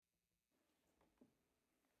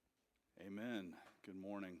Amen. Good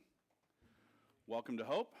morning. Welcome to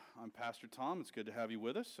Hope. I'm Pastor Tom. It's good to have you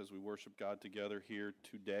with us as we worship God together here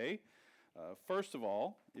today. First of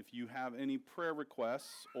all, if you have any prayer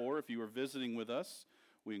requests or if you are visiting with us,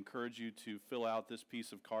 we encourage you to fill out this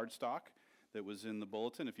piece of cardstock that was in the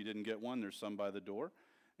bulletin. If you didn't get one, there's some by the door.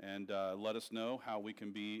 And let us know how we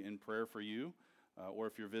can be in prayer for you. Or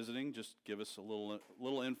if you're visiting, just give us a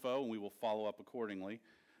little info and we will follow up accordingly.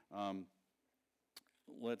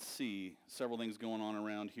 Let's see, several things going on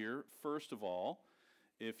around here. First of all,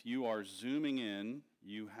 if you are Zooming in,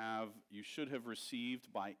 you should have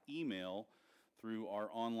received by email through our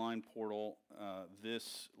online portal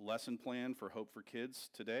this lesson plan for Hope for Kids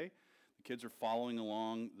today. The kids are following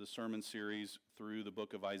along the sermon series through the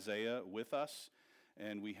book of Isaiah with us,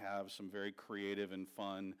 and we have some very creative and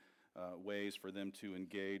fun ways for them to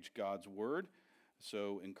engage God's Word.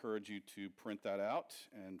 So encourage you to print that out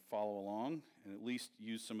and follow along and at least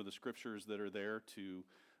use some of the scriptures that are there to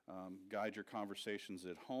guide your conversations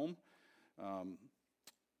at home.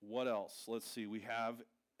 What else? Let's see. We have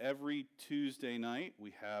every Tuesday night,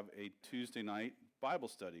 we have a Tuesday night Bible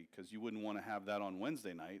study because you wouldn't want to have that on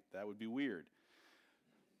Wednesday night. That would be weird.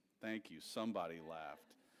 Thank you. Somebody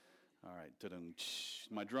laughed. All right. Ta-dum.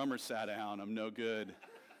 My drummer sat down. I'm no good.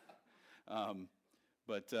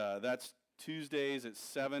 But that's Tuesdays at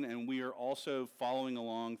 7, and we are also following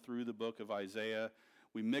along through the book of Isaiah.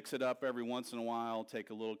 We mix it up every once in a while, take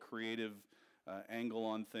a little creative angle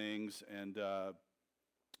on things, and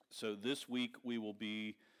so this week we will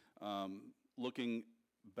be looking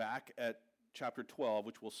back at chapter 12,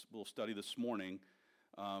 which we'll study this morning,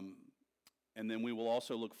 and then we will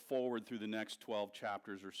also look forward through the next 12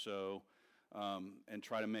 chapters or so, and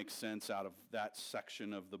try to make sense out of that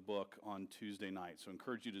section of the book on Tuesday night. So I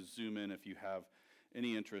encourage you to zoom in if you have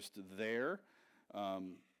any interest there.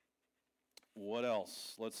 What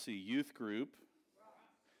else? Let's see. Youth group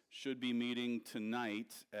should be meeting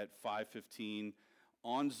tonight at 5:15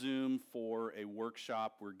 on Zoom for a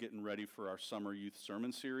workshop. We're getting ready for our summer youth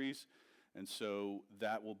sermon series. And so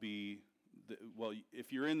that will be,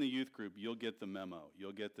 if you're in the youth group, you'll get the memo.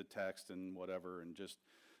 You'll get the text and whatever, and just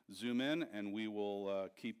zoom in, and we will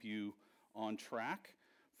keep you on track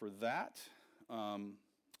for that.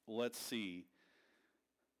 Let's see.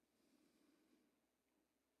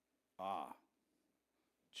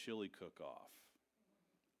 Chili cook-off.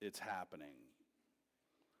 It's happening.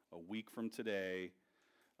 A week from today.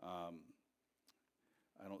 I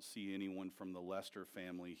don't see anyone from the Lester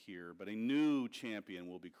family here, but a new champion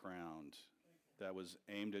will be crowned. That was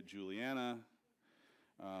aimed at Juliana.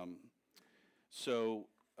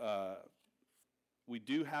 We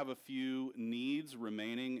do have a few needs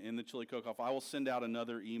remaining in the chili cook-off. I will send out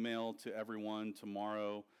another email to everyone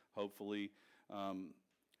tomorrow, hopefully. How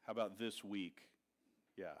about this week?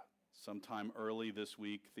 Yeah, sometime early this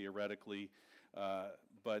week, theoretically.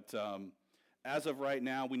 But as of right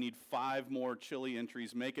now, we need 5 more chili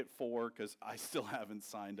entries. Make it 4 because I still haven't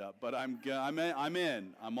signed up. But I'm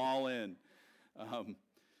in. I'm all in.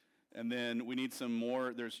 And then we need some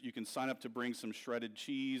more. You can sign up to bring some shredded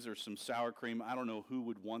cheese or some sour cream. I don't know who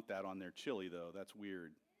would want that on their chili, though. That's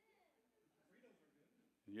weird.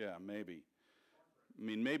 Yeah, maybe. I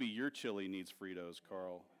mean, maybe your chili needs Fritos,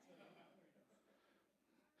 Carl.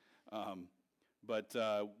 But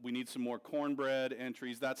we need some more cornbread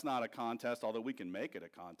entries. That's not a contest, although we can make it a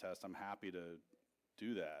contest. I'm happy to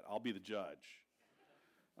do that. I'll be the judge.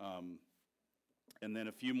 And then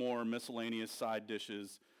a few more miscellaneous side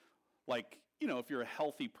dishes. Like, if you're a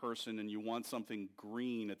healthy person and you want something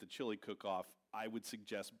green at the chili cook-off, I would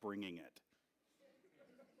suggest bringing it.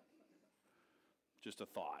 Just a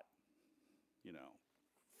thought.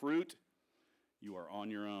 Fruit, you are on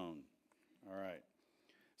your own. All right.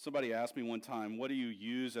 Somebody asked me one time, what do you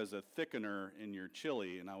use as a thickener in your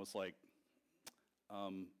chili? And I was like,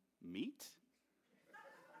 meat?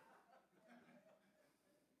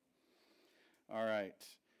 All right.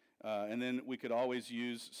 And then we could always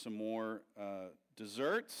use some more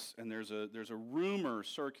desserts. And there's a rumor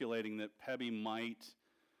circulating that Pebby might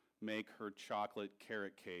make her chocolate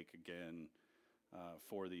carrot cake again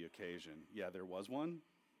for the occasion. Yeah, there was one.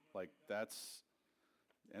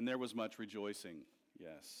 And there was much rejoicing.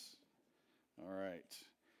 Yes. All right.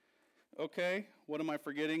 Okay, what am I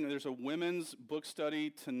forgetting? There's a women's book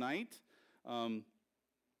study tonight.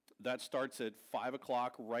 That starts at 5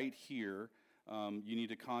 o'clock right here. You need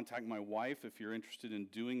to contact my wife if you're interested in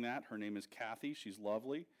doing that. Her name is Kathy. She's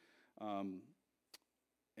lovely. And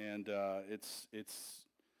it's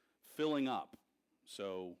filling up.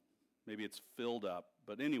 So maybe it's filled up.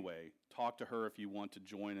 But anyway, talk to her if you want to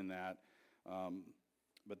join in that.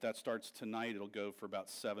 But that starts tonight. It'll go for about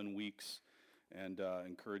 7 weeks. and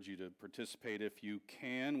encourage you to participate if you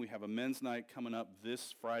can. We have a men's night coming up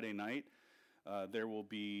this Friday night. There will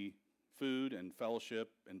be food and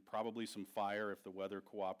fellowship and probably some fire if the weather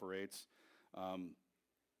cooperates,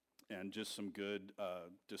 and just some good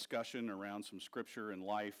discussion around some scripture and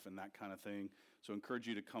life and that kind of thing. So encourage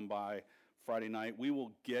you to come by Friday night. We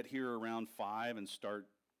will get here around 5 and start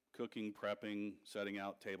cooking, prepping, setting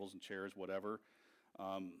out tables and chairs, whatever.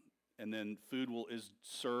 And then food is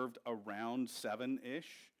served around 7-ish.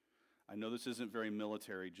 I know this isn't very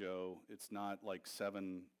military, Joe. It's not like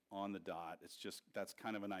 7 on the dot. It's just, that's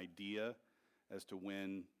kind of an idea as to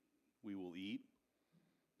when we will eat.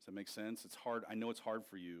 Does that make sense? It's hard. I know it's hard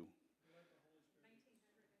for you.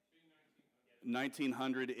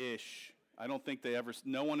 1900-ish. I don't think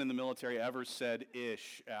no one in the military ever said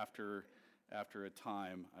ish after a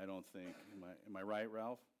time, I don't think. Am I right,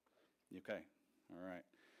 Ralph? Okay, all right.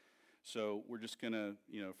 So we're just going to,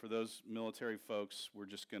 for those military folks, we're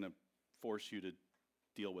just going to force you to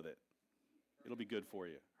deal with it. It'll be good for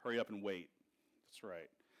you. Hurry up and wait. That's right.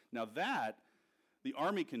 Now the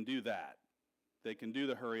Army can do that. They can do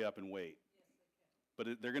the hurry up and wait. But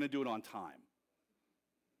they're going to do it on time.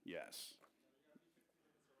 Yes.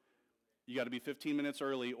 You got to be 15 minutes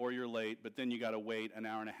early or you're late, but then you got to wait an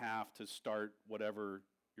hour and a half to start whatever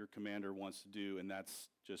your commander wants to do, and that's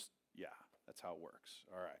just, that's how it works.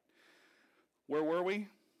 All right. Where were we?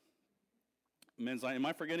 Men's night. Am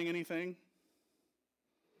I forgetting anything?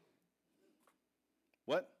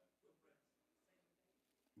 What?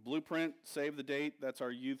 Blueprint, save the date. That's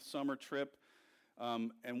our youth summer trip.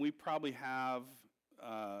 And we probably have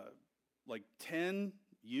like 10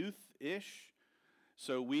 youth-ish.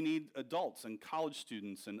 So we need adults and college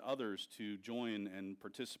students and others to join and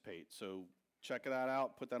participate. So check that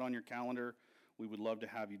out. Put that on your calendar. We would love to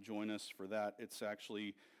have you join us for that. It's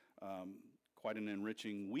actually quite an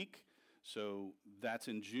enriching week. So that's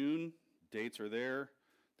in June. Dates are there.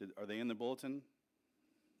 Are they in the bulletin?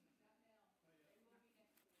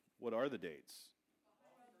 What are the dates?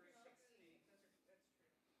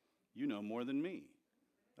 You know more than me.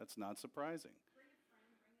 That's not surprising.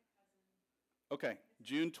 Okay,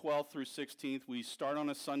 June 12th through 16th. We start on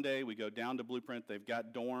a Sunday. We go down to Blueprint. They've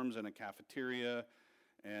got dorms and a cafeteria,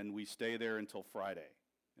 and we stay there until Friday.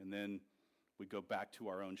 And then we go back to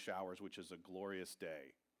our own showers, which is a glorious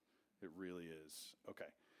day. It really is. Okay,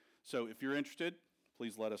 so if you're interested,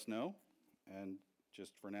 please let us know. And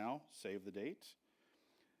just for now, save the date.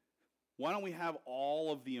 Why don't we have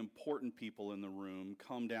all of the important people in the room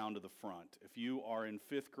come down to the front? If you are in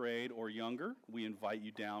 5th grade or younger, we invite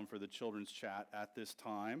you down for the children's chat at this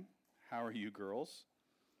time. How are you, girls?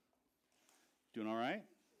 Doing all right?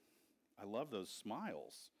 I love those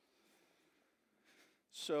smiles.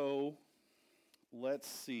 So, let's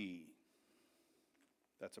see.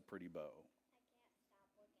 That's a pretty bow.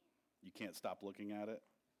 You can't stop looking at it?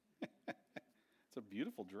 It's a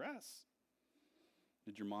beautiful dress.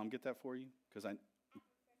 Did your mom get that for you?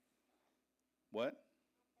 What?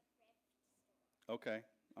 Okay.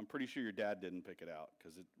 I'm pretty sure your dad didn't pick it out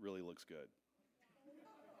because it really looks good.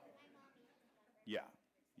 Yeah.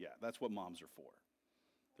 That's what moms are for.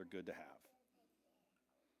 They're good to have.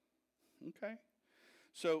 Okay.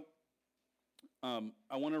 So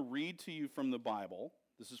I want to read to you from the Bible.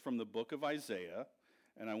 This is from the book of Isaiah,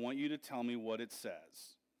 and I want you to tell me what it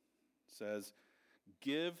says. It says,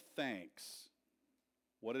 give thanks.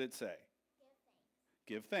 What did it say?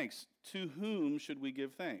 Give thanks. To whom should we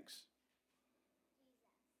give thanks?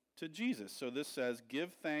 To Jesus. So this says,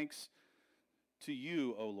 give thanks to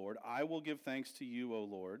you, O Lord. I will give thanks to you, O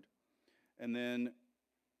Lord. And then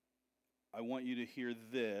I want you to hear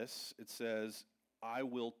this. It says, I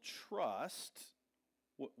will trust.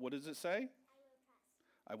 What does it say?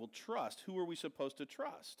 I will trust. Who are we supposed to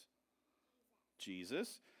trust?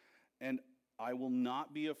 Jesus. And I will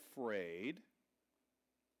not be afraid.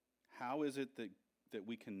 How is it that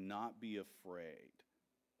we cannot be afraid?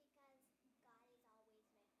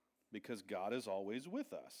 Because God is always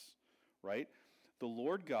with us, right? The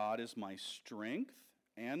Lord God is my strength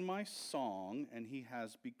and my song, and he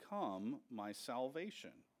has become my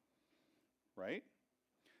salvation, right?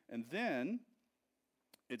 And then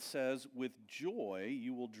it says, with joy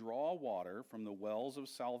you will draw water from the wells of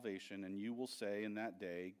salvation, and you will say in that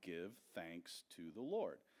day, give thanks to the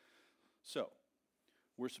Lord. So,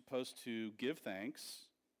 we're supposed to give thanks.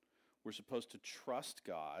 We're supposed to trust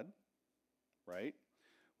God, right?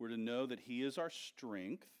 We're to know that he is our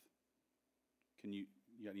strength. You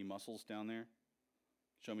got any muscles down there?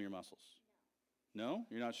 Show me your muscles. No?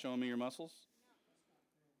 You're not showing me your muscles?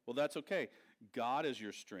 Well, that's okay. God is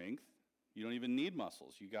your strength. You don't even need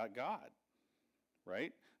muscles. You got God,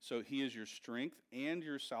 right? So he is your strength and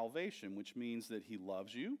your salvation, which means that he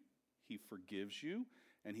loves you, he forgives you,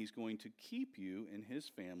 and he's going to keep you in his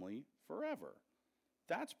family forever.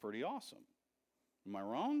 That's pretty awesome. Am I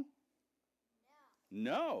wrong?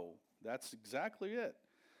 No, that's exactly it.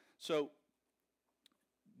 So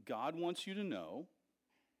God wants you to know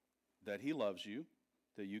that he loves you,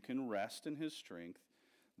 that you can rest in his strength,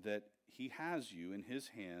 that he has you in his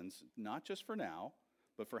hands, not just for now,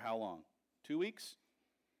 but for how long? 2 weeks?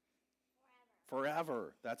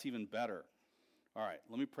 Forever. That's even better. All right,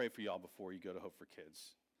 let me pray for y'all before you go to Hope for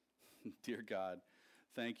Kids. Dear God,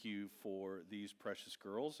 thank you for these precious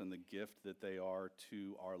girls and the gift that they are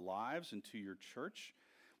to our lives and to your church.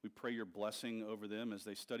 We pray your blessing over them as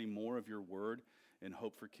they study more of your word and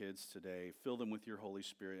Hope for Kids today. Fill them with your Holy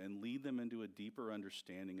Spirit and lead them into a deeper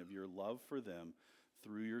understanding of your love for them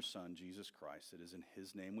through your Son, Jesus Christ. It is in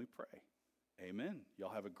his name we pray. Amen.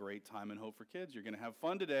 Y'all have a great time in Hope for Kids. You're going to have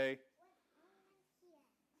fun today.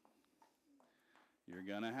 You're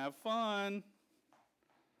going to have fun.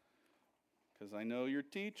 Because I know your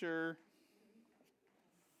teacher.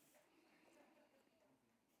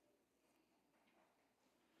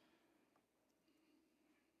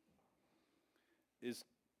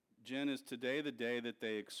 Jen, is today the day that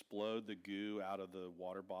they explode the goo out of the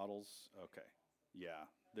water bottles? Okay. Yeah.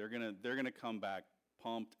 They're gonna come back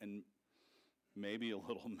pumped and maybe a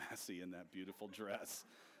little messy in that beautiful dress.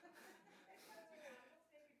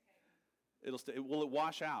 Will it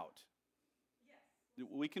wash out? Yes.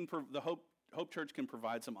 We can the Hope Church can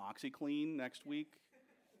provide some OxyClean next week.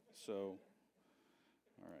 So,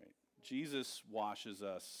 all right. Jesus washes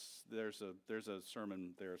us. There's a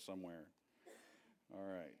sermon there somewhere. All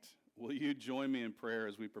right. Will you join me in prayer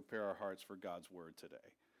as we prepare our hearts for God's word today?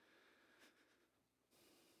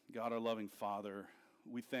 God, our loving Father,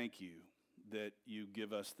 we thank you that you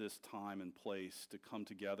give us this time and place to come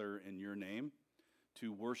together in your name,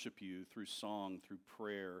 to worship you through song, through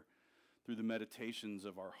prayer, through the meditations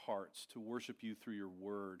of our hearts, to worship you through your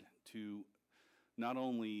word, to not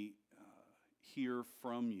only hear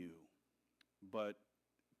from you, but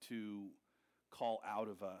to call out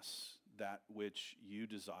of us that which you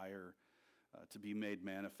desire to be made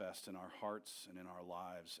manifest in our hearts and in our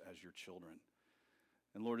lives as your children.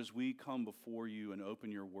 And Lord, as we come before you and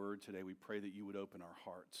open your word today, we pray that you would open our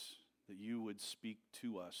hearts, that you would speak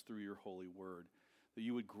to us through your holy word, that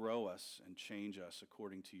you would grow us and change us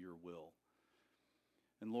according to your will.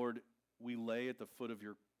 And Lord, we lay at the foot of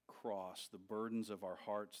your cross the burdens of our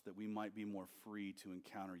hearts that we might be more free to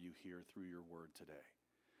encounter you here through your word today.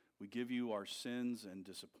 We give you our sins and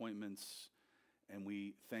disappointments, and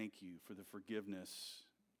we thank you for the forgiveness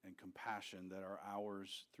and compassion that are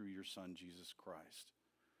ours through your Son, Jesus Christ.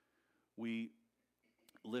 We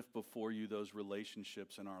lift before you those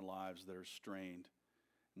relationships in our lives that are strained,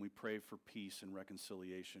 and we pray for peace and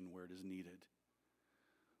reconciliation where it is needed.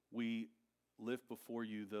 We lift before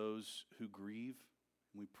you those who grieve,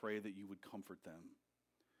 and we pray that you would comfort them.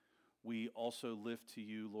 We also lift to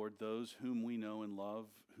you, Lord, those whom we know and love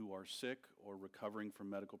who are sick or recovering from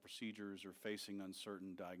medical procedures or facing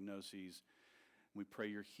uncertain diagnoses. We pray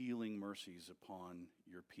your healing mercies upon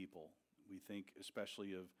your people. We think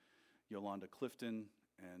especially of Yolanda Clifton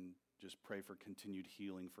and just pray for continued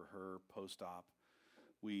healing for her post-op.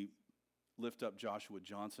 We lift up Joshua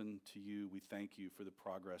Johnson to you. We thank you for the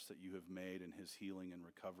progress that you have made in his healing and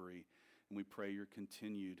recovery. And we pray your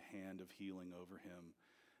continued hand of healing over him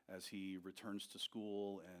as he returns to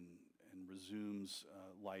school and resumes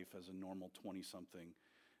life as a normal 20-something.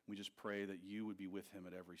 We just pray that you would be with him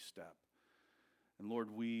at every step. And Lord,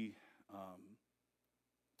 we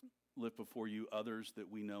lift before you others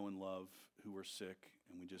that we know and love who are sick,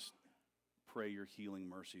 and we just pray your healing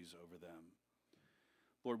mercies over them.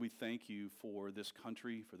 Lord, we thank you for this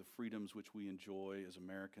country, for the freedoms which we enjoy as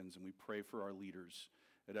Americans, and we pray for our leaders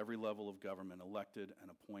at every level of government, elected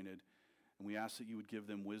and appointed. And we ask that you would give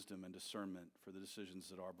them wisdom and discernment for the decisions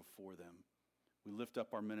that are before them. We lift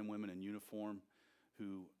up our men and women in uniform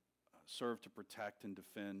who serve to protect and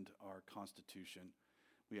defend our Constitution.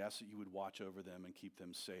 We ask that you would watch over them and keep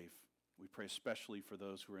them safe. We pray especially for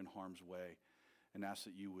those who are in harm's way and ask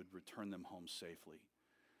that you would return them home safely.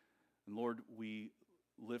 And Lord, we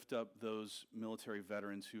lift up those military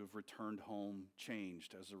veterans who have returned home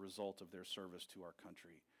changed as a result of their service to our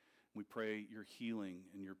country. We pray your healing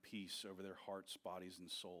and your peace over their hearts, bodies, and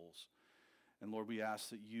souls. And Lord, we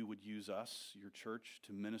ask that you would use us, your church,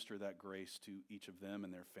 to minister that grace to each of them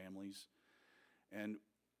and their families. And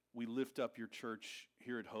we lift up your church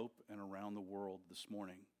here at Hope and around the world this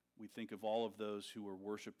morning. We think of all of those who are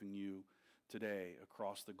worshiping you today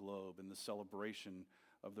across the globe in the celebration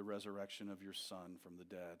of the resurrection of your Son from the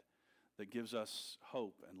dead that gives us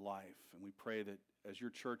hope and life. And we pray that as your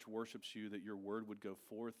church worships you, that your word would go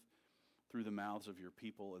forth through the mouths of your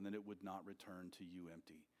people and that it would not return to you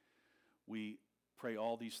empty. We pray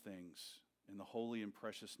all these things in the holy and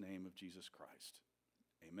precious name of Jesus Christ.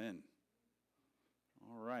 Amen.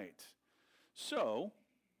 All right. So,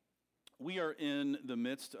 we are in the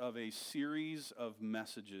midst of a series of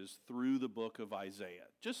messages through the book of Isaiah.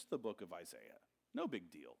 Just the book of Isaiah. No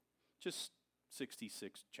big deal. Just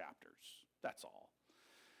 66 chapters. That's all.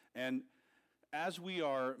 And as we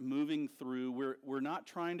are moving through, we're not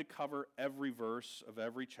trying to cover every verse of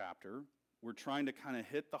every chapter. We're trying to kind of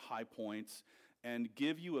hit the high points and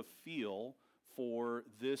give you a feel for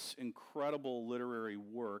this incredible literary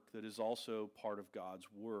work that is also part of God's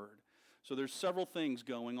Word. So there's several things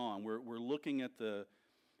going on. We're looking at the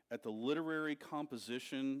literary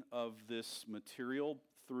composition of this material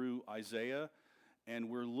through Isaiah, and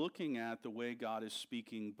we're looking at the way God is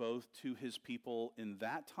speaking both to his people in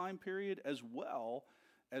that time period as well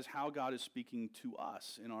as how God is speaking to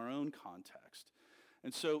us in our own context.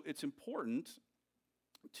 And so it's important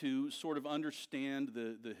to sort of understand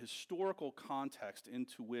the historical context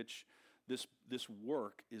into which this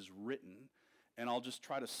work is written. And I'll just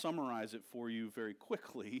try to summarize it for you very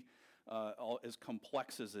quickly, as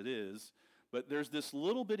complex as it is. But there's this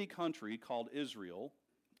little bitty country called Israel,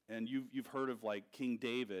 and you've heard of like King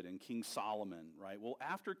David and King Solomon, right? Well,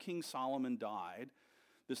 after King Solomon died,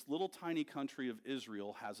 this little tiny country of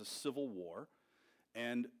Israel has a civil war,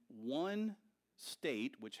 and one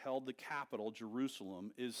state, which held the capital,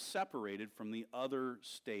 Jerusalem, is separated from the other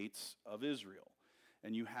states of Israel.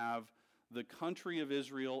 And you have the country of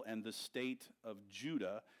Israel and the state of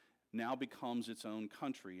Judah now becomes its own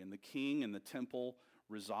country. And the king and the temple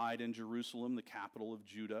reside in Jerusalem, the capital of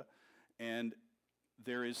Judah. And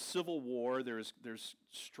there is civil war, there's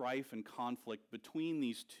strife and conflict between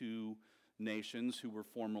these two nations who were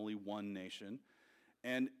formerly one nation.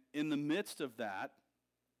 And in the midst of that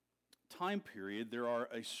time period, there are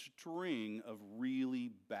a string of really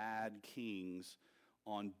bad kings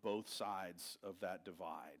on both sides of that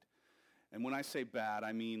divide. And when I say bad,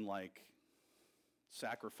 I mean like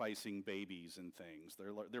sacrificing babies and things.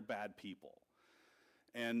 They're bad people.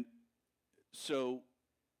 And so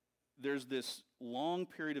there's this long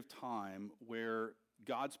period of time where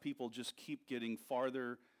God's people just keep getting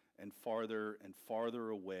farther and farther and farther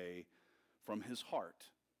away from his heart.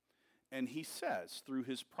 And he says through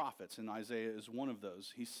his prophets, and Isaiah is one of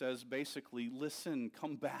those, he says basically, listen,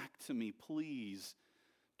 come back to me, please,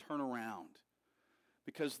 turn around.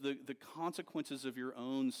 Because the consequences of your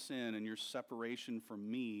own sin and your separation from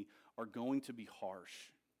me are going to be harsh.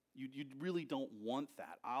 You really don't want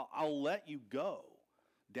that. I'll let you go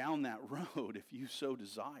down that road if you so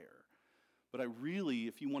desire. But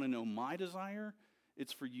if you want to know my desire,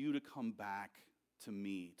 it's for you to come back to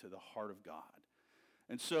me, to the heart of God.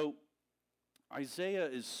 And so Isaiah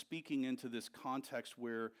is speaking into this context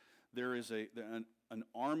where there is an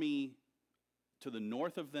army to the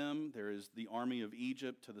north of them, there is the army of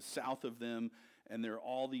Egypt to the south of them, and there are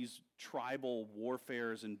all these tribal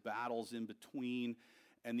warfares and battles in between,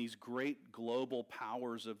 and these great global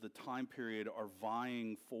powers of the time period are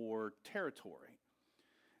vying for territory.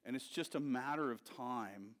 And it's just a matter of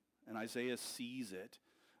time, and Isaiah sees it,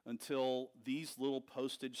 until these little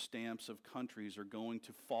postage stamps of countries are going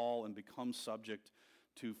to fall and become subject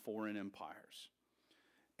to foreign empires.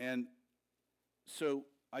 And so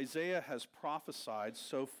Isaiah has prophesied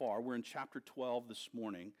so far, we're in chapter 12 this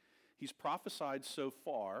morning, he's prophesied so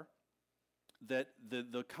far that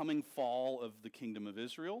the coming fall of the kingdom of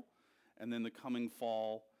Israel, and then the coming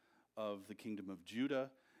fall of the kingdom of Judah,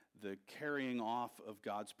 the carrying off of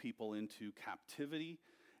God's people into captivity,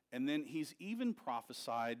 and then he's even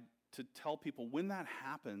prophesied to tell people when that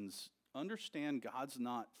happens, understand God's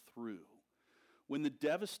not through. When the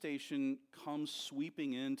devastation comes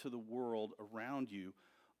sweeping into the world around you,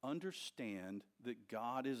 understand that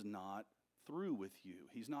God is not through with you.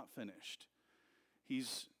 He's not finished.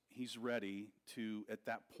 He's ready to, at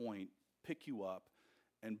that point, pick you up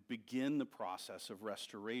and begin the process of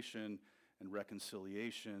restoration and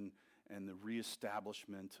reconciliation and the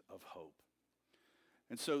reestablishment of hope.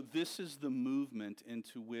 And so this is the movement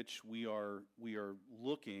into which we are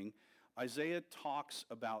looking. Isaiah talks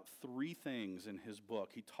about three things in his book.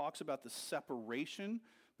 He talks about the separation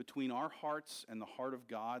between our hearts and the heart of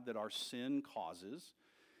God that our sin causes.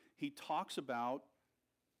 He talks about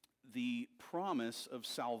the promise of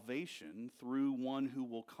salvation through one who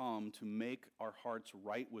will come to make our hearts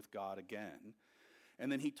right with God again.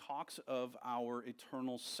 And then he talks of our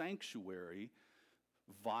eternal sanctuary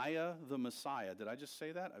via the Messiah. Did I just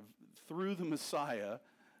say that? Through the Messiah,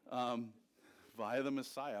 via the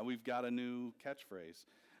Messiah. We've got a new catchphrase.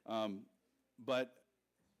 But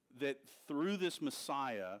that through this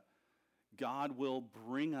Messiah, God will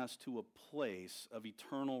bring us to a place of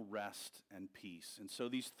eternal rest and peace. And so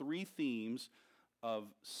these three themes of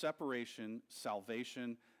separation,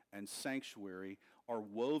 salvation, and sanctuary are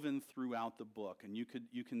woven throughout the book. And you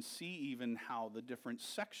can see even how the different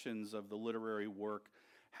sections of the literary work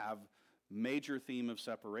have major theme of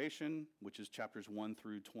separation, which is chapters 1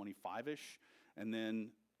 through 25-ish, and then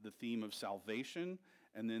the theme of salvation,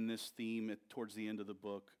 and then this theme towards the end of the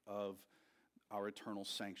book of our eternal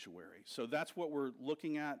sanctuary. So that's what we're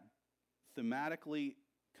looking at thematically,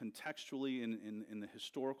 contextually, in the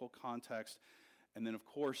historical context. And then, of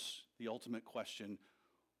course, the ultimate question,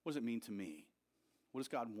 what does it mean to me? What does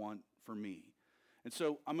God want for me? And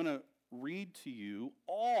so I'm going to read to you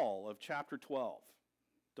all of chapter 12.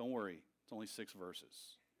 Don't worry, it's only 6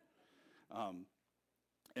 verses.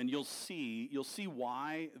 And you'll see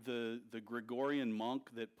why the Gregorian monk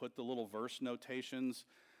that put the little verse notations.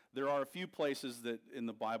 There are a few places that in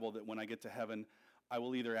the Bible that when I get to heaven, I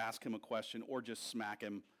will either ask him a question or just smack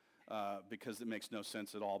him because it makes no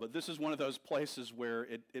sense at all. But this is one of those places where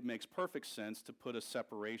it makes perfect sense to put a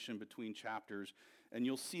separation between chapters. And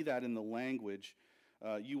you'll see that in the language,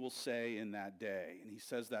 you will say in that day. And he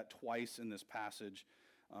says that twice in this passage.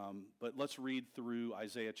 But let's read through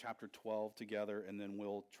Isaiah chapter 12 together, and then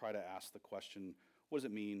we'll try to ask the question, what does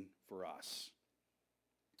it mean for us?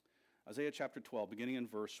 Isaiah chapter 12, beginning in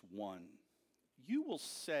verse 1. You will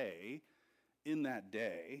say in that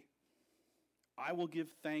day, I will give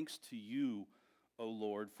thanks to you, O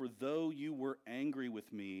Lord, for though you were angry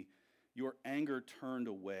with me, your anger turned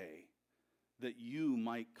away, that you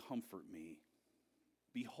might comfort me.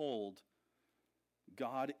 Behold,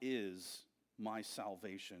 God is my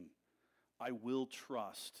salvation. I will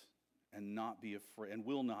trust and not be afraid, and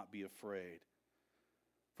will not be afraid.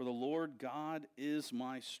 For the Lord God is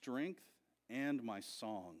my strength and my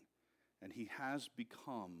song, and he has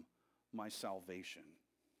become my salvation.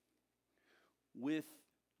 With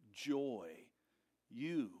joy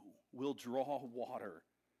you will draw water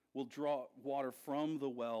from the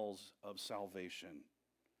wells of salvation.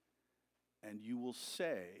 And you will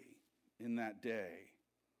say in that day,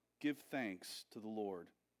 give thanks to the Lord,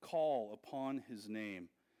 call upon his name,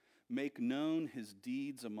 make known his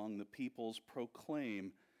deeds among the peoples,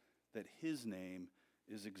 proclaim that his name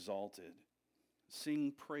is exalted.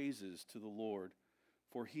 Sing praises to the Lord,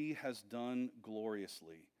 for he has done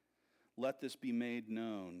gloriously. Let this be made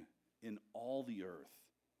known in all the earth.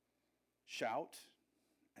 Shout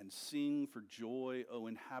and sing for joy, O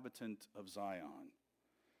inhabitant of Zion.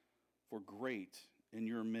 For great in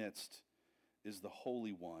your midst is the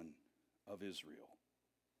Holy One of Israel.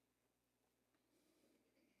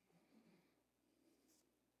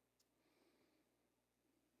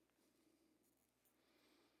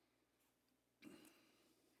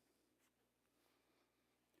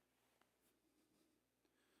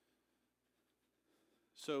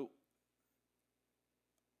 So,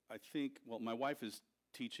 I think, well, my wife is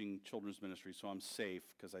teaching children's ministry, so I'm safe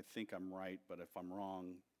because I think I'm right, but if I'm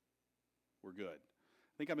wrong, we're good.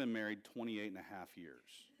 I think I've been married 28 and a half years.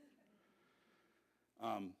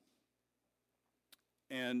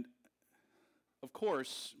 And, of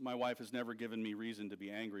course, my wife has never given me reason to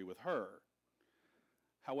be angry with her.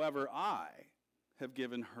 However, I have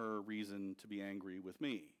given her reason to be angry with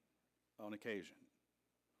me on occasion.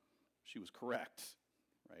 She was correct.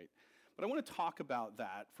 Right? But I want to talk about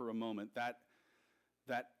that for a moment, that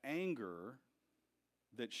anger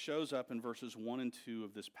that shows up in verses 1 and 2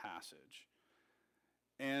 of this passage,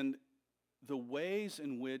 and the ways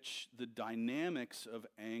in which the dynamics of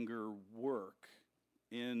anger work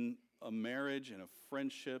in a marriage, in a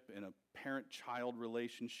friendship, in a parent-child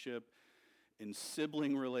relationship, in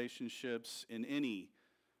sibling relationships, in any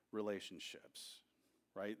relationships,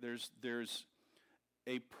 right? There's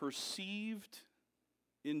a perceived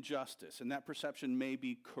injustice, and that perception may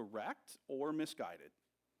be correct or misguided.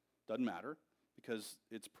 Doesn't matter, because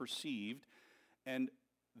it's perceived, and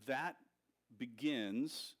that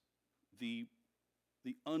begins the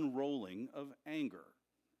unrolling of anger.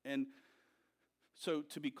 And so,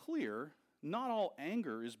 to be clear, not all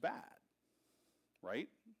anger is bad, right?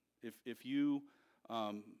 If you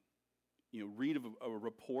read a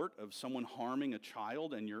report of someone harming a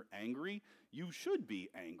child and you're angry, you should be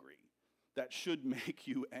angry. That should make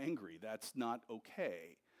you angry. That's not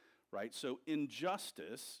okay, right? So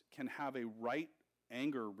injustice can have a right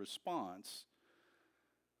anger response,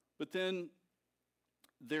 but then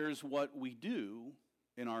there's what we do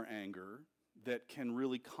in our anger that can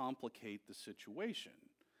really complicate the situation.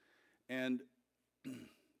 And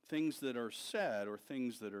things that are said or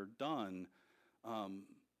things that are done,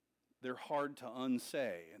 they're hard to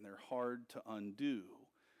unsay and they're hard to undo.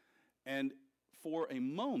 And for a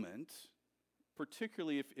moment,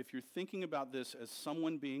 particularly if you're thinking about this as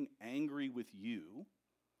someone being angry with you,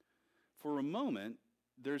 for a moment,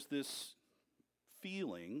 there's this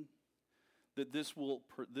feeling that this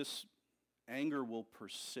anger will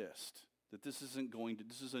persist, that this is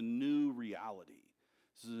a new reality.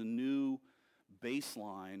 This is a new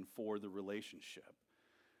baseline for the relationship.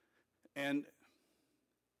 And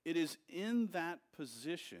it is in that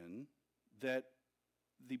position that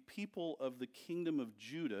the people of the kingdom of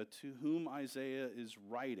Judah, to whom Isaiah is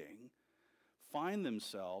writing, find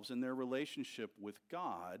themselves in their relationship with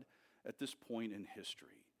God at this point in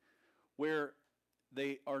history, where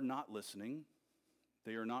they are not listening,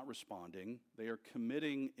 they are not responding, they are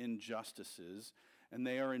committing injustices, and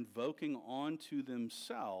they are invoking onto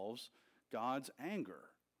themselves God's anger.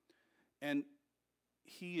 And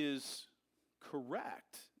he is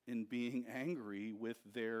correct in being angry with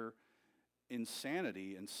their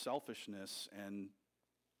insanity and selfishness and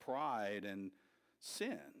pride and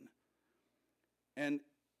sin. And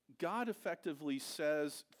God effectively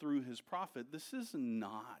says through his prophet, this is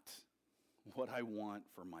not what I want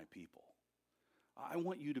for my people. I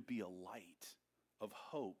want you to be a light of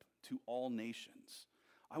hope to all nations.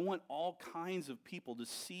 I want all kinds of people to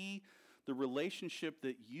see the relationship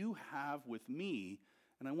that you have with me,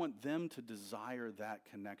 and I want them to desire that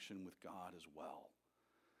connection with God as well.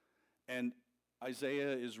 And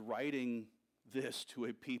Isaiah is writing this to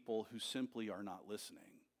a people who simply are not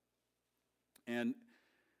listening. And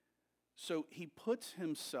so he puts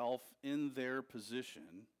himself in their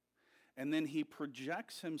position, and then he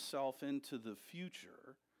projects himself into the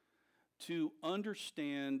future to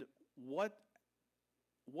understand what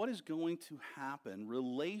is going to happen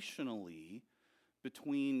relationally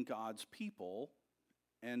between God's people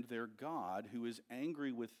and their God, who is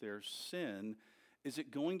angry with their sin. Is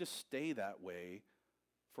it going to stay that way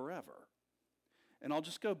forever? And I'll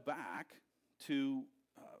just go back to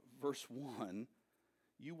verse 1.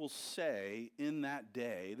 You will say in that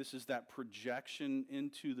day, this is that projection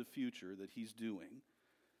into the future that he's doing,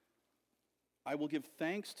 I will give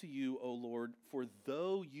thanks to you, O Lord, for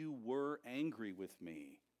though you were angry with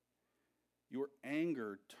me, your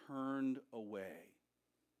anger turned away,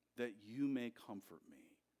 that you may comfort me.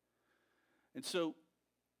 And so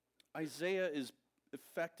Isaiah is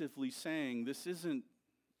effectively saying this isn't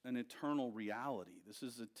an eternal reality. This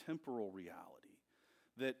is a temporal reality,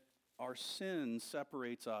 that our sin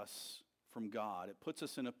separates us from God. It puts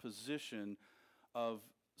us in a position of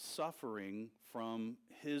suffering from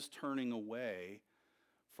his turning away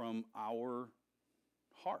from our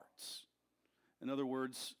hearts. In other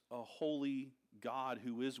words, a holy God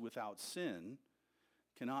who is without sin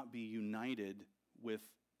cannot be united with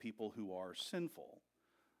people who are sinful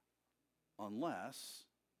unless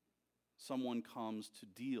someone comes to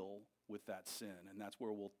deal with that sin, and that's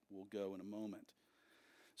where we'll go in a moment.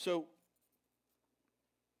 So,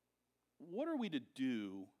 what are we to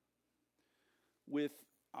do with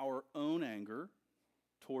our own anger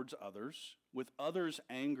towards others, with others'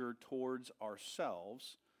 anger towards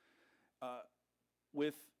ourselves,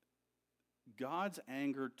 with God's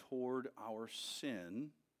anger toward our sin?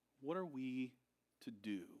 What are we to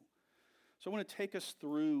do? So I want to take us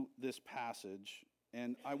through this passage,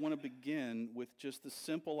 and I want to begin with just the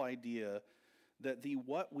simple idea that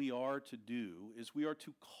what we are to do is we are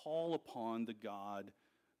to call upon the God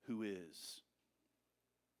who is.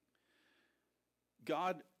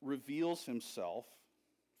 God reveals himself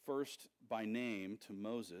first by name to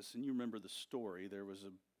Moses, and you remember the story. There was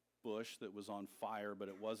a bush that was on fire, but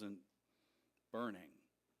it wasn't burning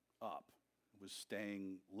up. It was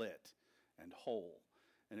staying lit and whole,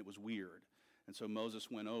 and it was weird. And so Moses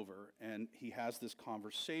went over, and he has this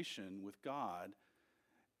conversation with God,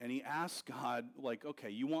 and he asks God, like, okay,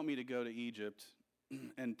 you want me to go to Egypt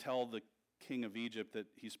and tell the king of Egypt that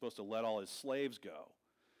he's supposed to let all his slaves go?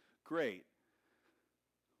 Great.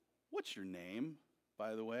 What's your name,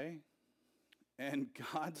 by the way? And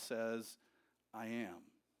God says, I am.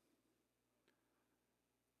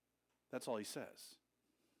 That's all he says.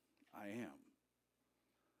 I am.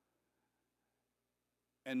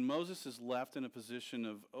 And Moses is left in a position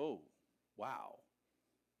of, oh, wow,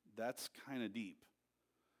 that's kind of deep.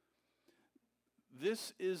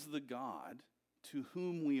 This is the God to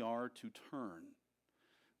whom we are to turn.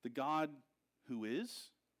 The God who is,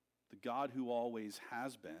 the God who always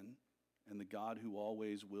has been, and the God who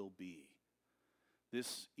always will be.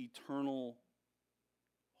 This eternal,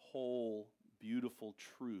 whole beautiful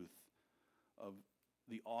truth of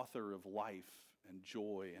the author of life and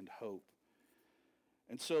joy and hope.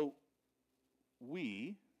 And so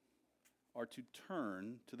we are to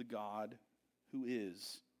turn to the God who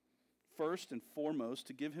is, first and foremost,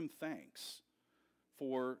 to give him thanks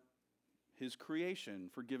for his creation,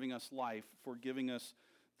 for giving us life, for giving us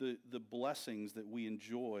the blessings that we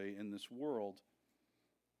enjoy in this world.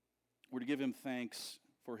 We're to give him thanks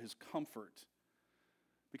for his comfort,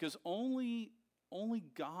 because only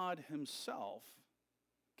God himself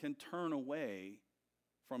can turn away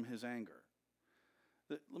from his anger.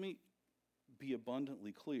 Let me be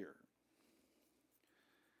abundantly clear.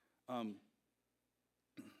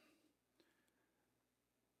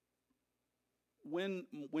 When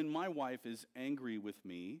my wife is angry with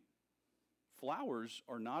me, flowers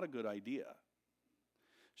are not a good idea.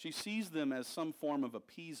 She sees them as some form of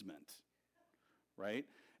appeasement, right?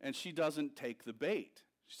 And she doesn't take the bait.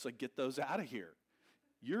 She's like, get those out of here.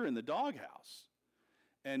 You're in the doghouse.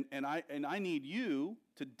 And I need you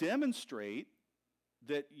to demonstrate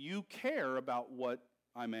that you care about what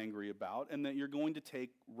I'm angry about and that you're going to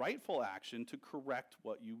take rightful action to correct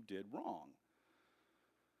what you did wrong.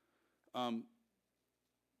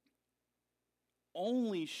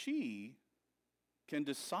 Only she can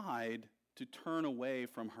decide to turn away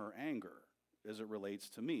from her anger as it relates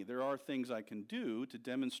to me. There are things I can do to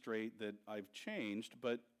demonstrate that I've changed,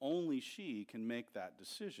 but only she can make that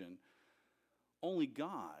decision. Only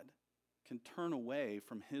God can turn away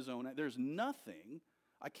from his own. There's nothing.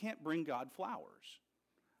 I can't bring God flowers.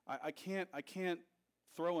 I can't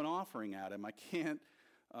throw an offering at him. I can't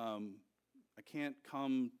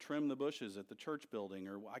come trim the bushes at the church building,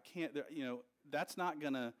 or I can't. That's not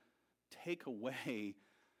going to take away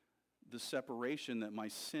the separation that my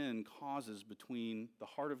sin causes between the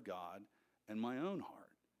heart of God and my own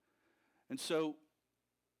heart. And so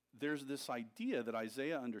there's this idea that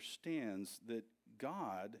Isaiah understands that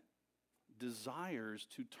God desires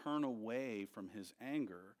to turn away from his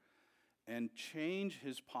anger and change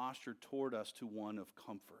his posture toward us to one of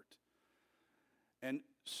comfort. And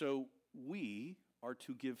so we are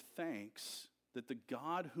to give thanks that the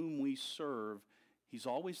God whom we serve, he's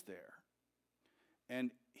always there.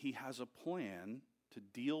 And he has a plan to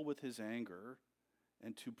deal with his anger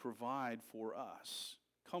and to provide for us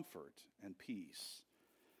comfort and peace.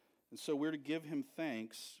 And so we're to give him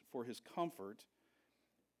thanks for his comfort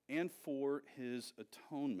and for his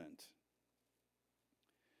atonement.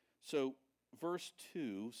 So verse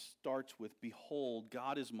 2 starts with, "Behold,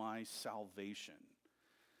 God is my salvation."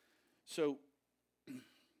 So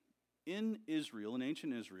in Israel, in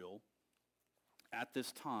ancient Israel, at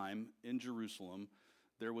this time in Jerusalem,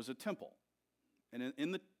 there was a temple. And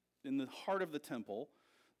in the heart of the temple,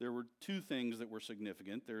 there were two things that were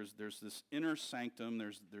significant. There's this inner sanctum.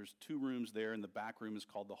 There's two rooms there, and the back room is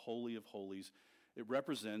called the Holy of Holies. It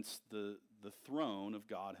represents the throne of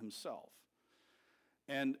God himself.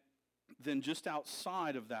 And then just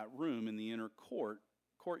outside of that room, in the inner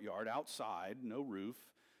courtyard, outside, no roof,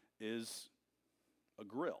 is a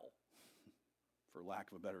grill, for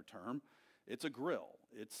lack of a better term. It's a grill.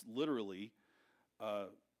 It's literally,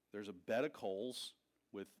 there's a bed of coals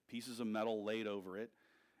with pieces of metal laid over it,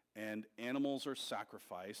 and animals are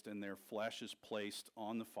sacrificed, and their flesh is placed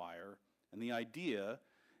on the fire. And the idea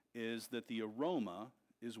is that the aroma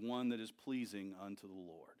is one that is pleasing unto the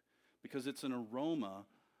Lord, because it's an aroma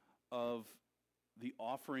of the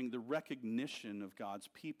offering, the recognition of God's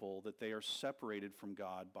people that they are separated from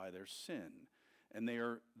God by their sin. And they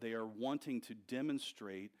are wanting to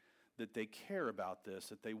demonstrate that they care about this,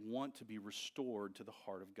 that they want to be restored to the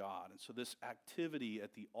heart of God. And so this activity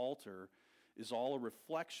at the altar is all a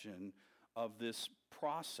reflection of this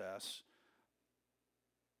process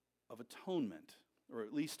of atonement, or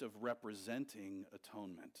at least of representing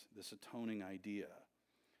atonement, this atoning idea.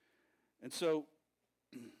 And so,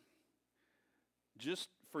 just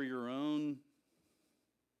for your own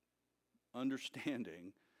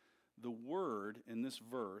understanding, the word in this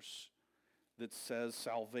verse that says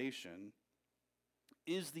salvation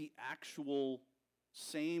is the actual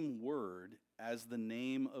same word as the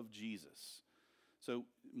name of Jesus. So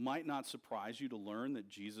it might not surprise you to learn that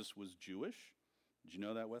Jesus was Jewish. Did you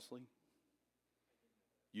know that, Wesley?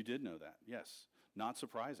 You did know that, yes. Not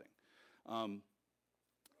surprising.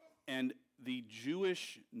 And the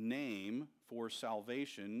Jewish name for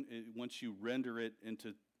salvation, once you render it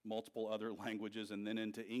into multiple other languages and then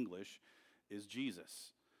into English, is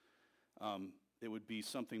Jesus. It would be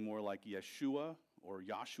something more like Yeshua or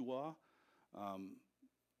Yahshua.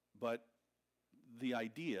 But the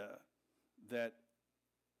idea that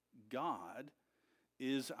God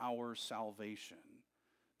is our salvation,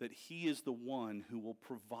 that he is the one who will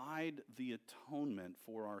provide the atonement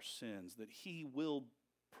for our sins, that he will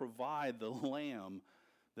provide the lamb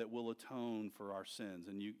that will atone for our sins.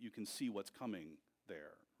 And you can see what's coming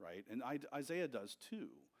there, right? And Isaiah does too.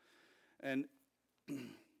 And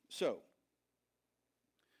so,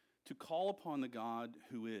 to call upon the God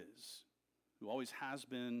who is, who always has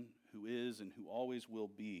been, who is, and who always will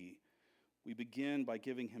be, we begin by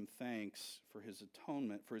giving him thanks for his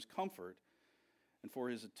atonement, for his comfort, and for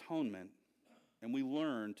his atonement, and we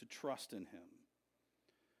learn to trust in him.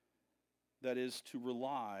 That is, to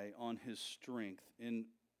rely on his strength. In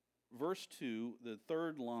verse 2, the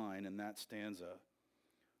third line in that stanza,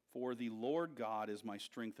 for the Lord God is my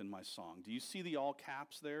strength and my song. Do you see the all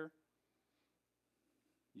caps there?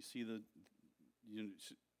 You see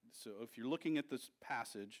so if you're looking at this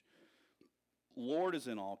passage, Lord is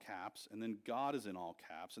in all caps, and then God is in all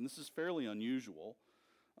caps. And this is fairly unusual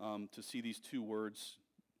to see these two words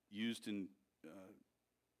used in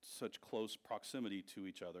such close proximity to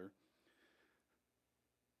each other.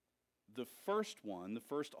 The first one, the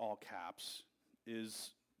first all caps,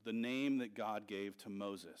 is the name that God gave to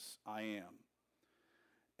Moses, I am.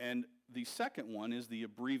 And the second one is the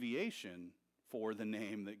abbreviation for the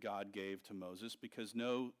name that God gave to Moses, because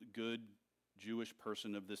no good Jewish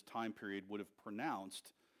person of this time period would have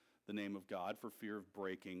pronounced the name of God for fear of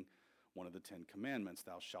breaking one of the 10 commandments.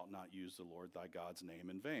 Thou shalt not use the Lord thy God's name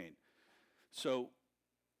in vain. So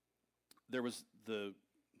there was the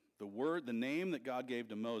word, the name that God gave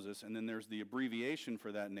to Moses, and then there's the abbreviation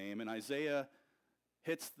for that name, and Isaiah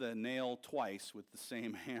hits the nail twice with the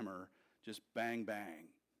same hammer, just bang, bang.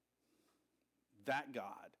 That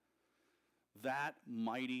God, that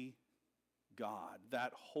mighty God,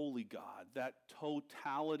 that holy God, that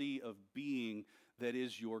totality of being that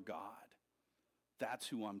is your God, that's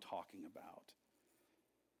who I'm talking about.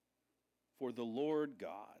 For the Lord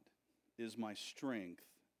God is my strength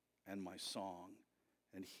and my song,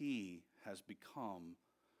 and he has become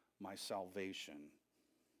my salvation.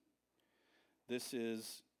 This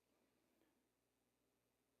is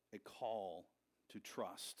a call to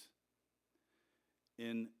trust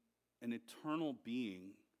in an eternal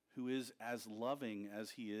being who is as loving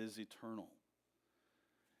as he is eternal.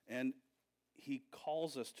 And he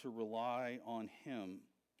calls us to rely on him,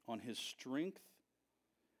 on his strength,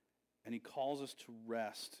 and he calls us to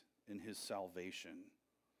rest in his salvation.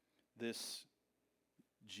 This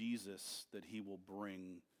Jesus that he will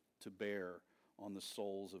bring to bear on the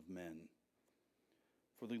souls of men.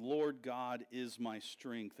 For the Lord God is my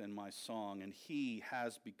strength and my song, and he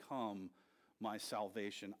has become my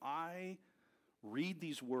salvation. I read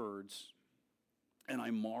these words and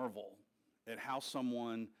I marvel at how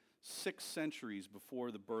someone 6 centuries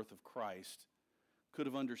before the birth of Christ could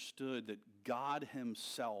have understood that God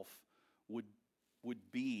himself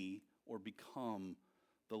would be or become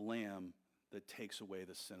the Lamb that takes away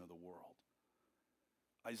the sin of the world.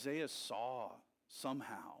 Isaiah saw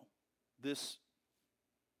somehow this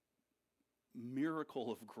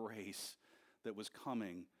miracle of grace that was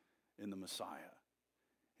coming in the Messiah.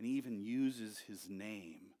 And he even uses his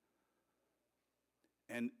name.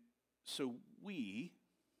 And so we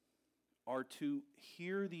are to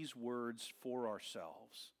hear these words for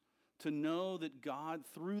ourselves, to know that God,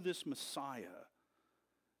 through this Messiah,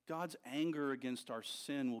 God's anger against our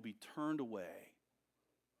sin will be turned away.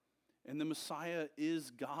 And the Messiah is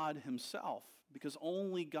God himself, because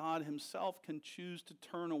only God himself can choose to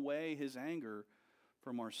turn away his anger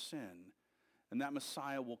from our sin. And that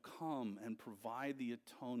Messiah will come and provide the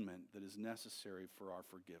atonement that is necessary for our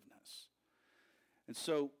forgiveness. And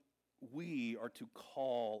so we are to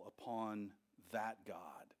call upon that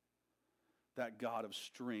God of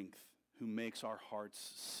strength, who makes our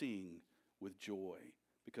hearts sing with joy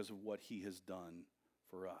because of what he has done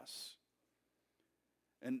for us.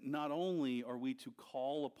 And not only are we to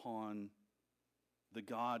call upon the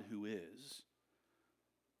God who is,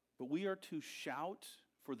 but we are to shout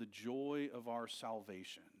for the joy of our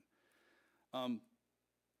salvation. How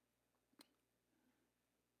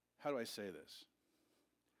do I say this?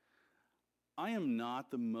 I am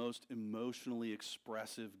not the most emotionally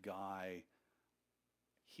expressive guy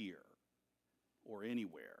here or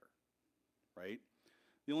anywhere, right?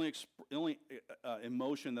 The only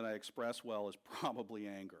emotion that I express well is probably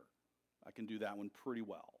anger. I can do that one pretty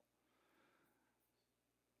well.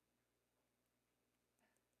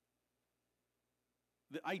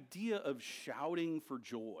 The idea of shouting for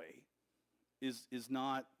joy is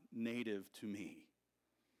not native to me,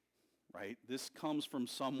 right? This comes from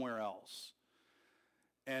somewhere else.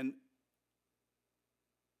 And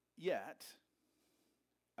yet,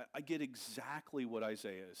 I get exactly what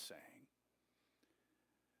Isaiah is saying.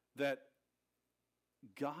 that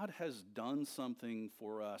God has done something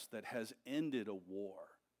for us that has ended a war,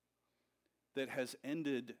 that has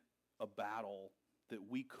ended a battle that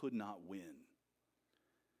we could not win.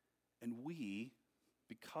 And we,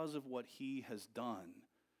 because of what he has done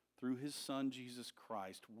through his Son, Jesus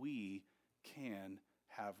Christ, we can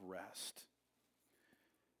have rest.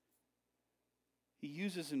 He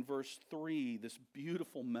uses in verse 3 this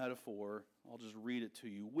beautiful metaphor. I'll just read it to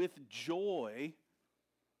you. With joy,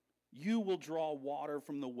 you will draw water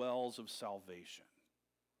from the wells of salvation.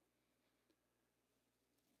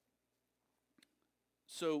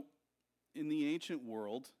 So, in the ancient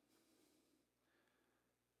world,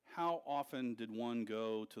 how often did one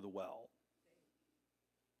go to the well?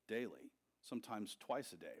 Daily. Sometimes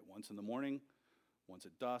twice a day. Once in the morning, once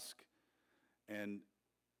at dusk. And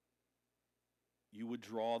you would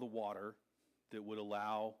draw the water that would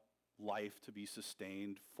allow life to be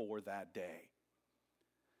sustained for that day.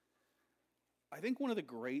 I think one of the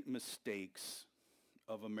great mistakes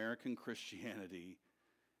of American Christianity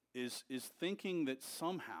is thinking that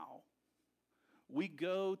somehow we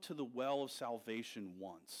go to the well of salvation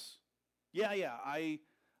once. I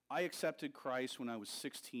accepted Christ when I was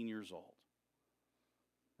 16 years old,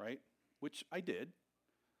 right? Which I did.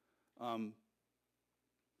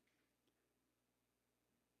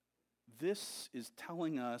 This is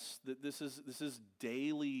telling us that this is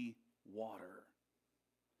daily water.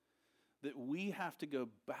 That we have to go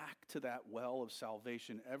back to that well of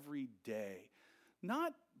salvation every day.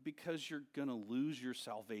 Not because you're going to lose your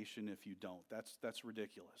salvation if you don't. That's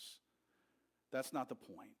ridiculous. That's not the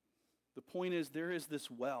point. The point is there is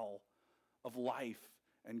this well of life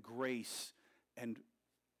and grace and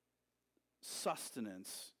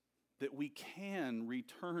sustenance that we can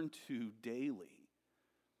return to daily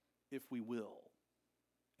if we will.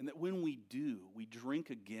 And that when we do, we drink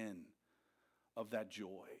again of that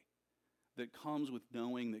joy that comes with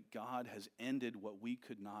knowing that God has ended what we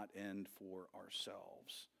could not end for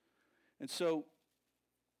ourselves. And so,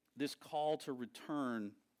 this call to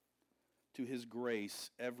return to his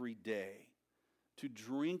grace every day, to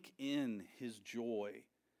drink in his joy,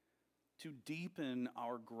 to deepen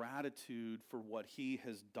our gratitude for what he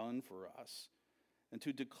has done for us, and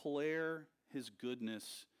to declare his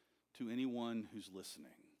goodness to anyone who's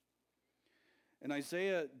listening. And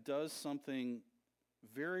Isaiah does something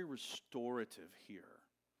very restorative here.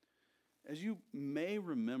 As you may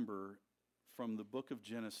remember from the book of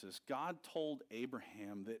Genesis, God told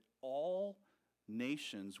Abraham that all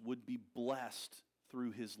nations would be blessed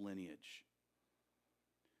through his lineage.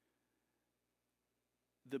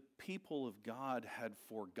 The people of God had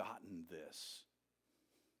forgotten this.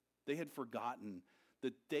 They had forgotten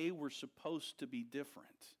that they were supposed to be different.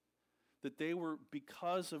 That they were,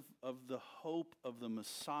 because of the hope of the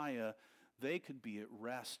Messiah, they could be at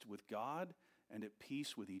rest with God and at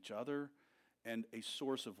peace with each other and a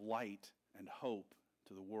source of light and hope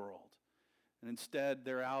to the world. And instead,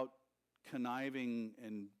 they're out conniving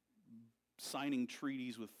and signing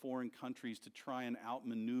treaties with foreign countries to try and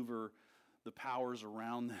outmaneuver the powers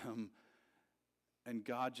around them. And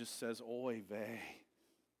God just says, oy vey,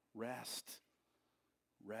 rest,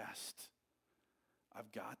 rest.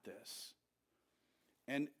 I've got this.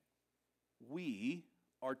 And we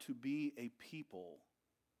are to be a people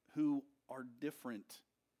who are different,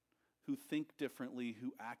 who think differently,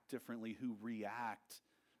 who act differently, who react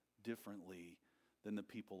differently than the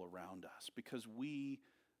people around us, because we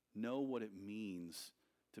know what it means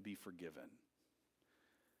to be forgiven.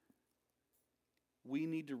 We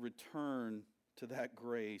need to return to that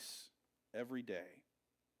grace every day.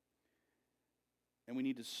 And we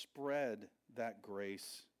need to spread that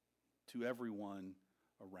grace to everyone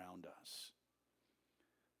around us.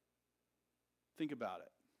 Think about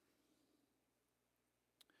it.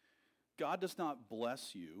 God does not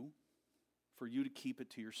bless you for you to keep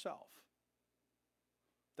it to yourself.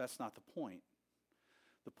 That's not the point.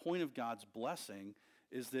 The point of God's blessing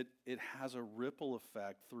is that it has a ripple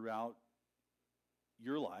effect throughout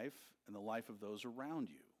your life and the life of those around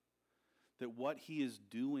you. That what he is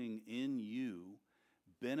doing in you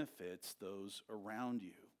benefits those around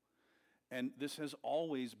you. And this has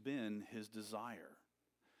always been his desire,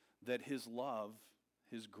 that his love,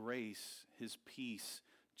 his grace, his peace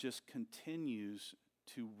just continues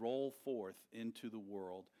to roll forth into the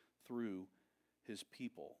world through his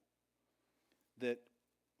people. That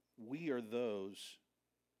we are those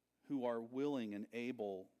who are willing and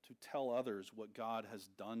able to tell others what God has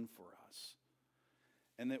done for us.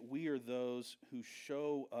 And that we are those who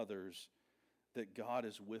show others that God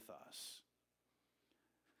is with us.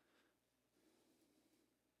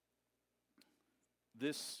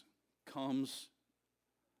 This comes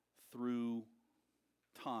through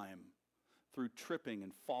time, through tripping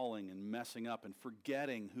and falling and messing up and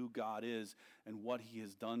forgetting who God is and what he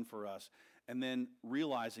has done for us, and then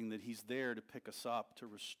realizing that he's there to pick us up, to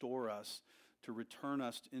restore us, to return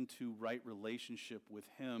us into right relationship with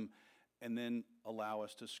him, and then allow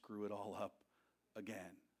us to screw it all up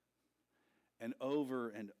again. And over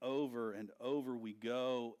and over and over we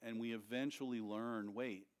go, and we eventually learn,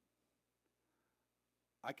 wait,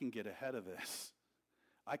 I can get ahead of this.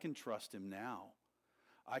 I can trust him now.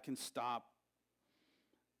 I can stop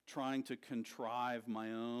trying to contrive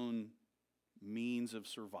my own means of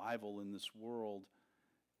survival in this world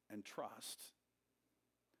and trust.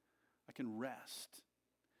 I can rest.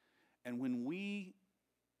 And when we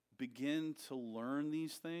begin to learn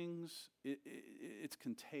these things, it's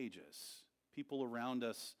contagious. People around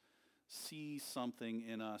us see something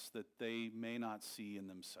in us that they may not see in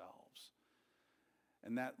themselves.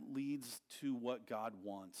 And that leads to what God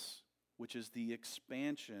wants, which is the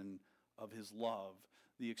expansion of his love,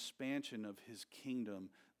 the expansion of his kingdom,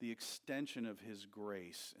 the extension of his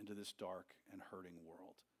grace into this dark and hurting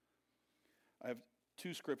world. I have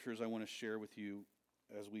two scriptures I want to share with you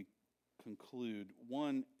as we conclude.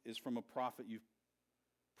 One is from a prophet you've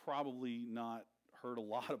probably not heard a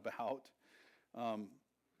lot about.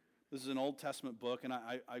 This is an Old Testament book, and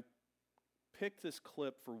I picked this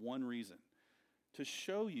clip for one reason, to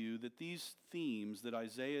show you that these themes that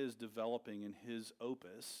Isaiah is developing in his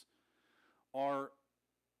opus are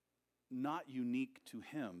not unique to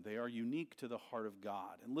him. They are unique to the heart of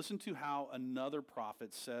God. And listen to how another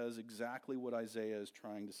prophet says exactly what Isaiah is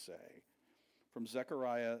trying to say. From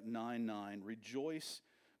Zechariah 9:9, "Rejoice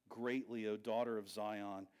greatly, O daughter of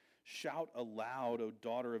Zion. Shout aloud, O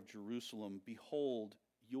daughter of Jerusalem. Behold,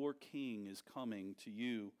 your king is coming to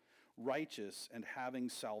you. Righteous and having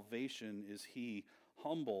salvation is he,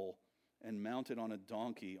 humble and mounted on a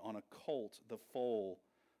donkey, on a colt, the foal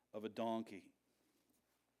of a donkey."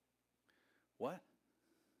 What?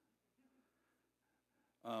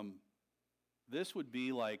 This would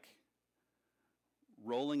be like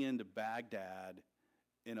rolling into Baghdad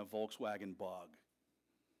in a Volkswagen Bug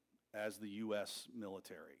as the U.S.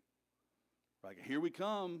 military. Like, here we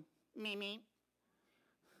come. Me.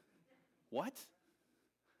 What?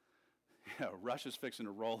 Yeah, Russia's fixing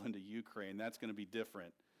to roll into Ukraine. That's going to be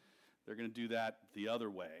different. They're going to do that the other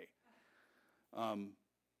way.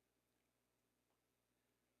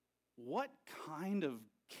 What kind of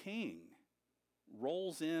king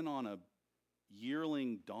rolls in on a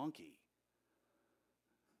yearling donkey?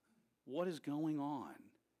 What is going on?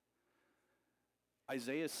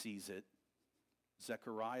 Isaiah sees it.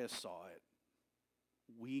 Zechariah saw it.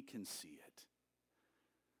 We can see it.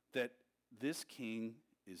 That this king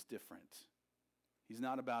is different. He's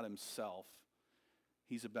not about himself.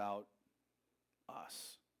 He's about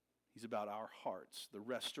us. He's about our hearts, the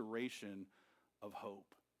restoration of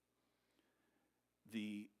hope,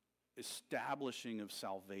 the establishing of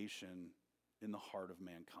salvation in the heart of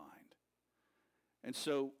mankind. And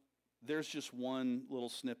so there's just one little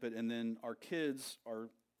snippet, and then our kids are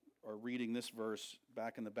reading this verse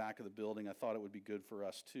back in the back of the building. I thought it would be good for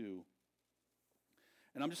us too.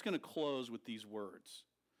 And I'm just going to close with these words.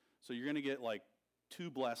 So you're going to get like two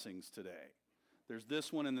blessings today. There's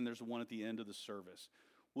this one, and then there's one at the end of the service.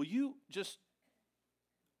 Will you just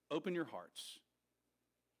open your hearts?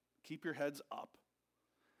 Keep your heads up.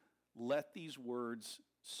 Let these words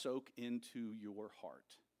soak into your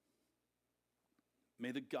heart.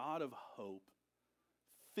 May the God of hope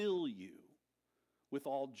fill you with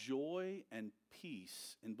all joy and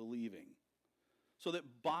peace in believing, so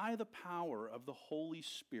that by the power of the Holy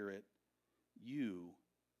Spirit you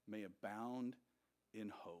may abound in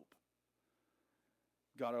hope.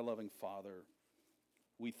 God, our loving Father,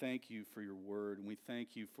 we thank you for your word, and we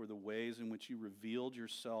thank you for the ways in which you revealed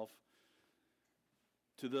yourself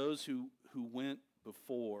to those who went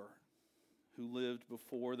before, who lived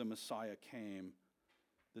before the Messiah came,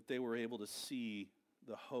 that they were able to see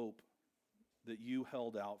the hope that you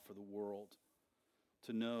held out for the world,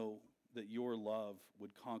 to know that your love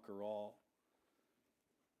would conquer all,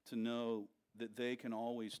 to know that they can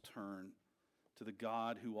always turn to the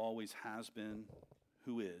God who always has been,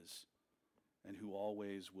 who is, and who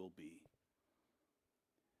always will be.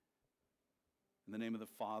 In the name of the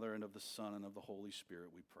Father, and of the Son, and of the Holy Spirit,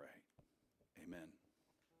 we pray. Amen.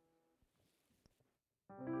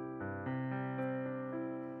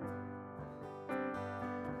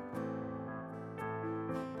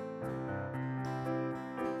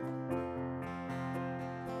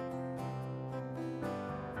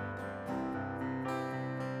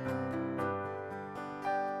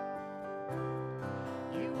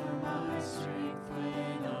 You are my strength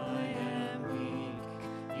when I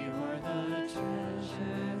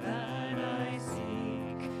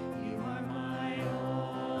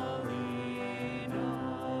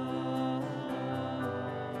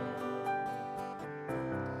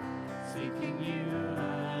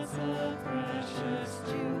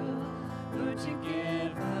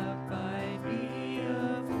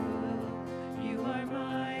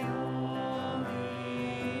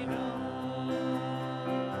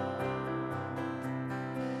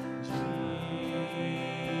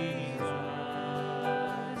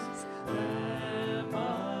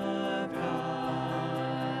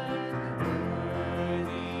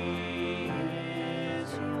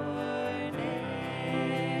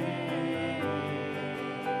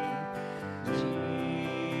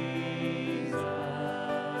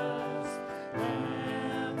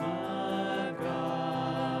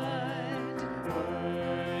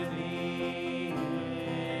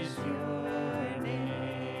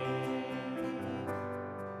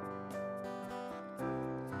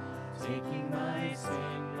taking my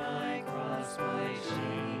sin, my cross,